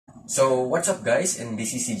So, what's up guys? And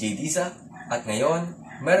this is si Diza. At ngayon,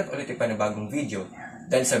 meron ulit yung panibagong video.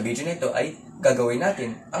 Dahil sa video na ito ay gagawin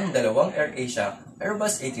natin ang dalawang AirAsia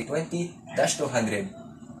Airbus A320-200.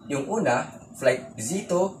 Yung una, Flight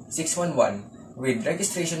Z2-611 with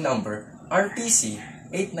registration number RPC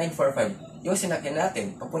 8945. Yung sinakyan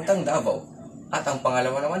natin papuntang Davao. At ang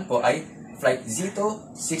pangalawa naman po ay Flight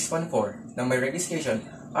Z2-614 na may registration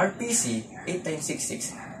RPC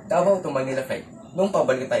 8966 Davao to Manila flight. Nung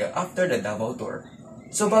pabalik tayo after the Davao tour.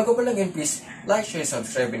 So bago pa lang yun, please like, share,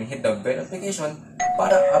 subscribe, and hit the bell notification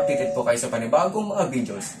para updated po kayo sa panibagong mga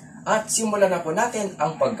videos. At simulan na po natin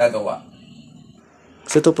ang paggagawa.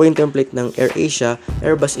 So ito po yung template ng AirAsia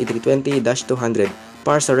Airbus A320-200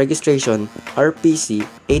 para sa registration RPC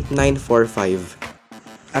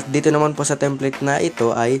 8945. At dito naman po sa template na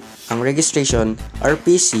ito ay ang registration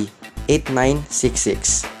RPC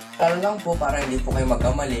 8966. Lalo lang po para hindi po kayo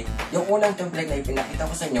magkamali, yung unang template na ipinakita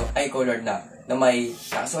ko sa inyo ay colored na may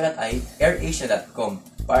nakasulat ay airasia.com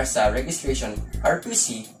para sa registration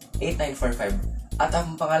RPC 8945. At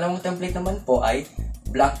ang pangalawang template naman po ay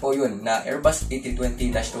black po yun na Airbus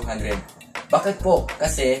A320-200. Bakit po?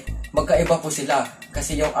 Kasi magkaiba po sila.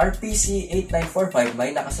 Kasi yung RPC 8945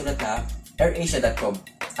 may nakasulat na airasia.com.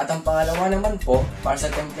 At ang pangalawa naman po para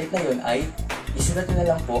sa template na yun ay isulat nyo na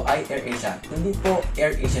lang po ay AirAsia, hindi po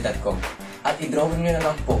airasia.com. At i-drawing nyo na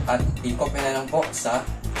lang po at i-copy na lang po sa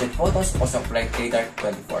jet photos o sa Flight Radar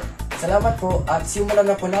 24. Salamat po at simulan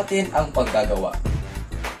na po natin ang paggagawa.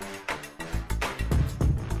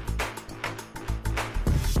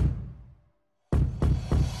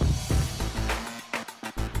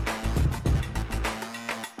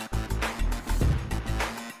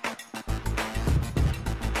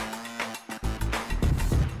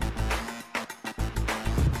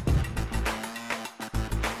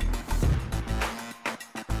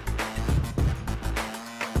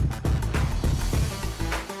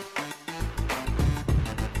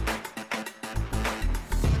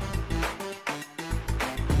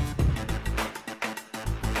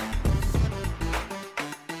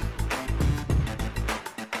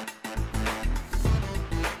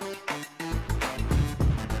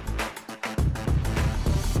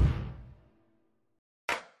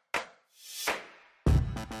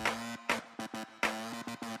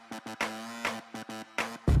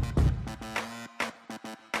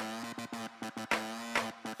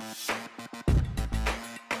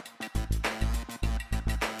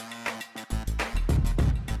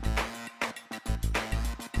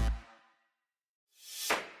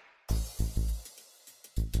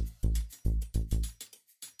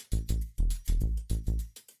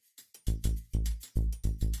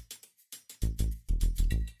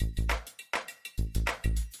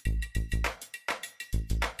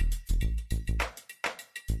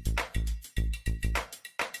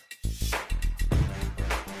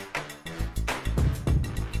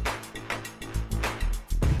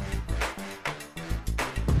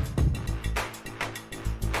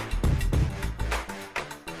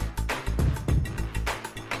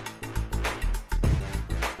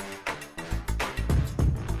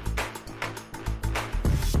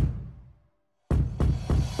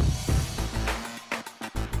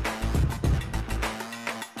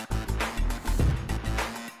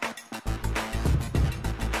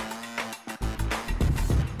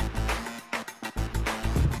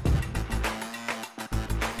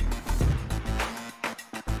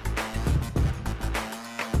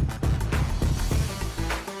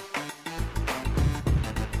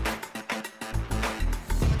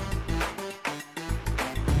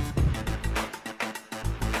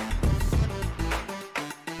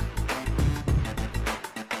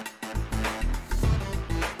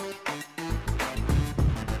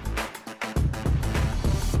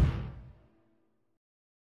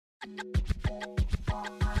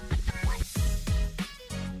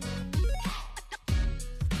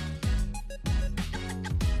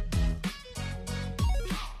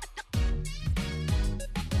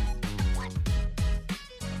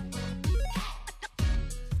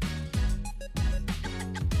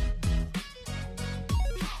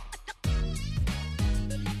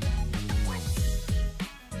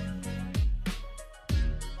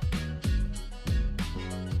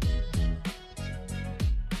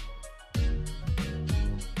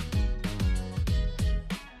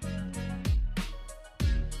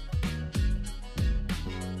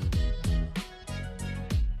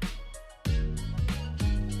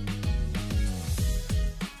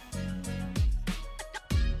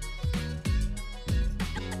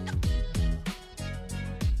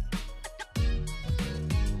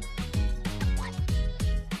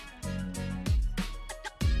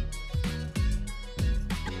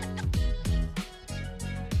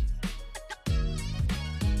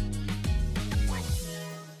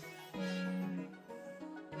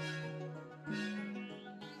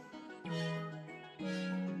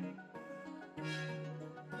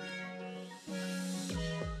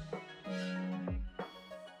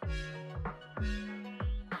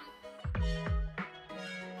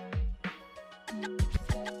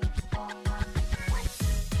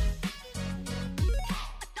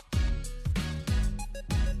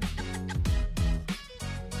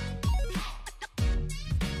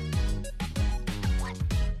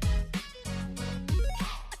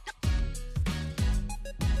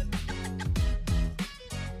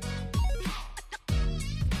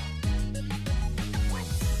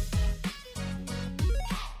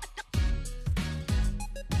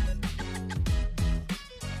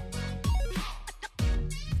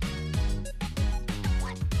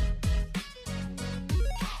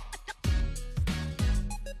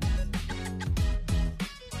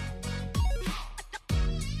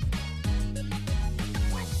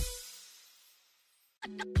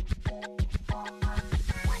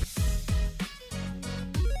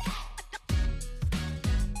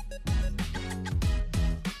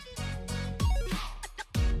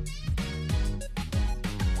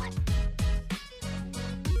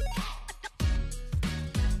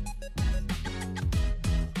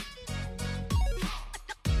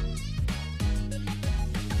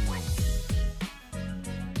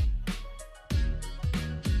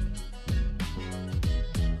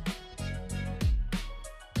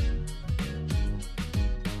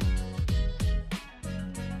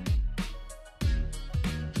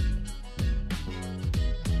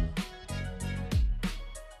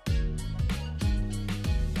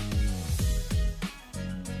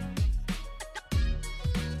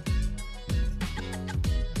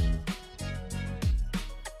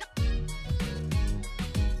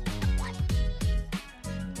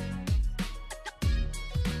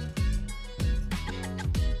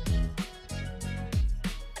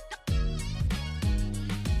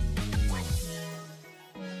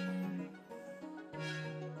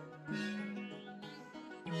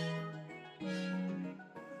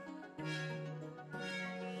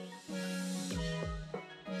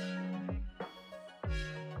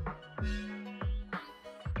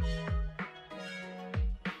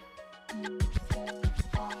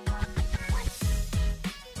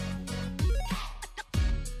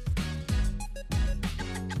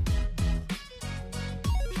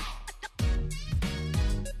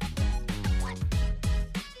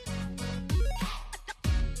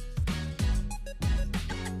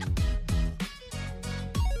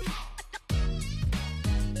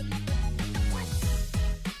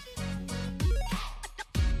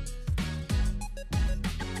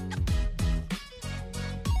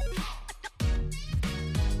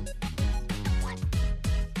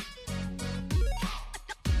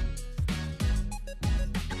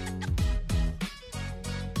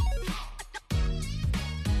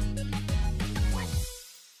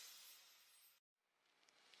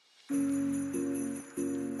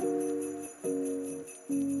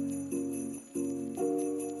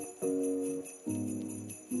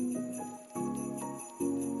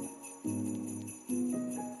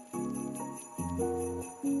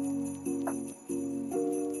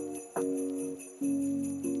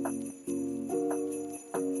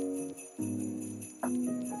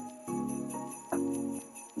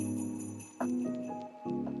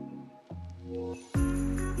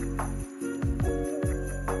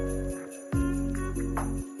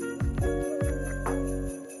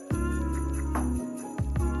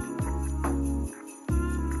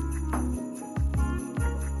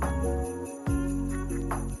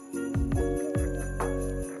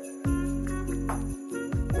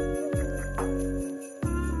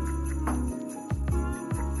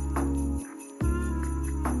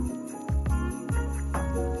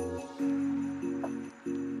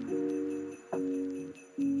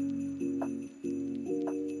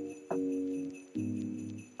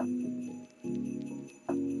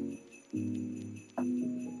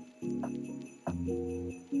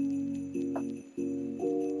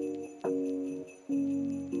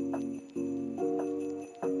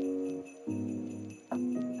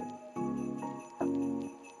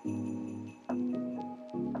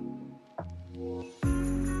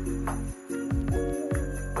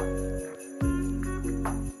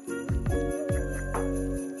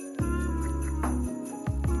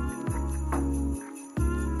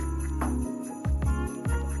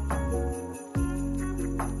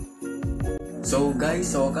 So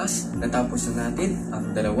guys, sa wakas, natapos na natin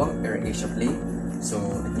ang dalawang AirAsia plane. So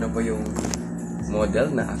ito na po yung model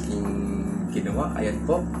na aking ginawa. Ayan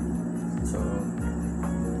po. So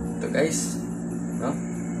ito guys, no?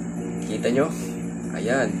 Kita nyo?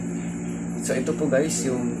 Ayan. So ito po guys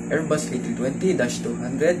yung Airbus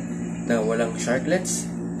A320-200 na walang sharklets.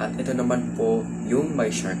 At ito naman po yung may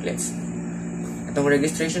sharklets. Itong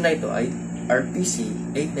registration na ito ay RPC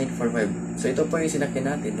 8945. So ito po yung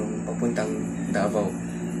sinakyan natin nung papuntang Davao.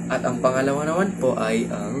 At ang pangalawa naman po ay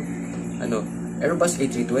ang Airbus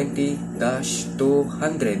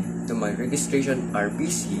A320-200 na may registration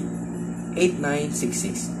RPC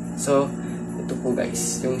 8966. So ito po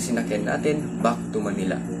guys yung sinakyan natin back to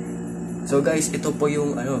Manila. So guys, ito po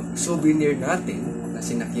yung souvenir natin na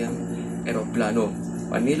sinakyang eroplano.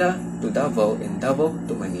 Manila to Davao and Davao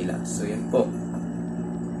to Manila. So yan po.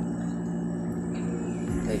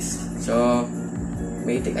 Guys, so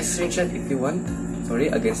may take a screenshot if you want. Sorry,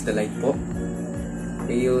 against the light po.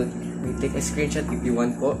 May take a screenshot if you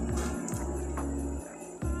want po.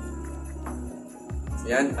 So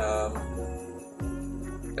yan,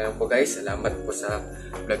 ayan po guys, salamat po sa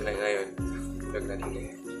vlog natin ngayon.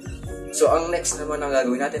 So ang next naman ang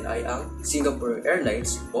gagawin natin ay ang Singapore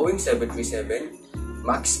Airlines Boeing 737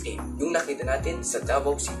 MAX 8, yung nakita natin sa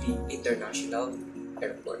Davao City International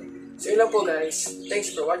Airport. So yun lang po guys. Thanks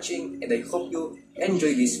for watching and I hope you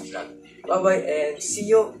enjoy this vlog. Bye bye and see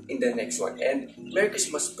you in the next one. And Merry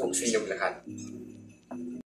Christmas po sa inyong lahat.